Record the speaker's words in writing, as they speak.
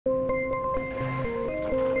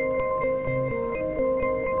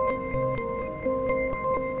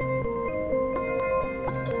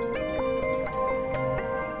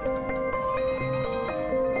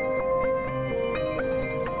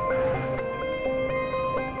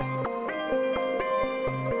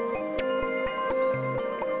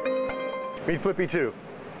Meet Flippy 2.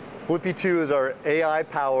 Flippy 2 is our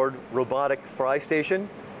AI-powered robotic fry station.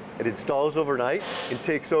 It installs overnight and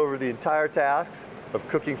takes over the entire tasks of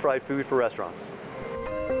cooking fried food for restaurants.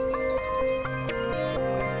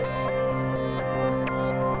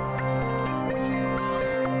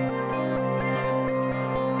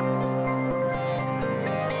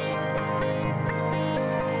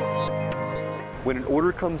 When an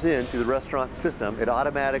order comes in through the restaurant system, it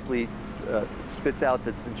automatically spits out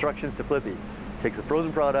its instructions to Flippy. Takes a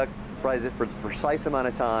frozen product, fries it for the precise amount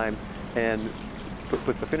of time, and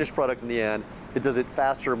puts the finished product in the end. It does it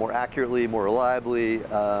faster, more accurately, more reliably,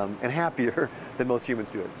 and happier than most humans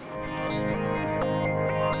do it.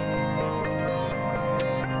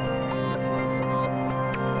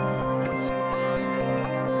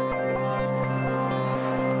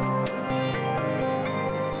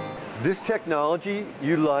 This technology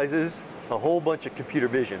utilizes a whole bunch of computer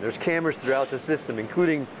vision. There's cameras throughout the system,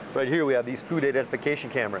 including right here we have these food identification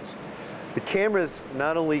cameras. The cameras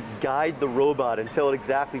not only guide the robot and tell it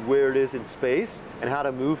exactly where it is in space and how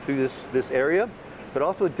to move through this area, but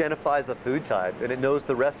also identifies the food type, and it knows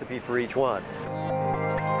the recipe for each one.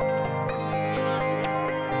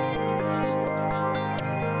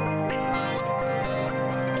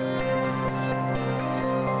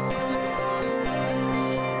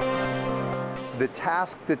 The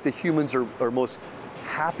tasks that the humans are most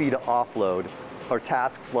happy to offload are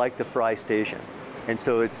tasks like the fry station. And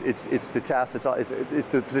so it's the task it's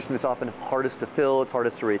the position that's often hardest to fill, it's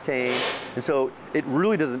hardest to retain. And so it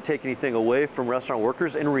really doesn't take anything away from restaurant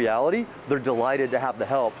workers. In reality, they're delighted to have the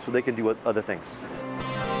help so they can do other things.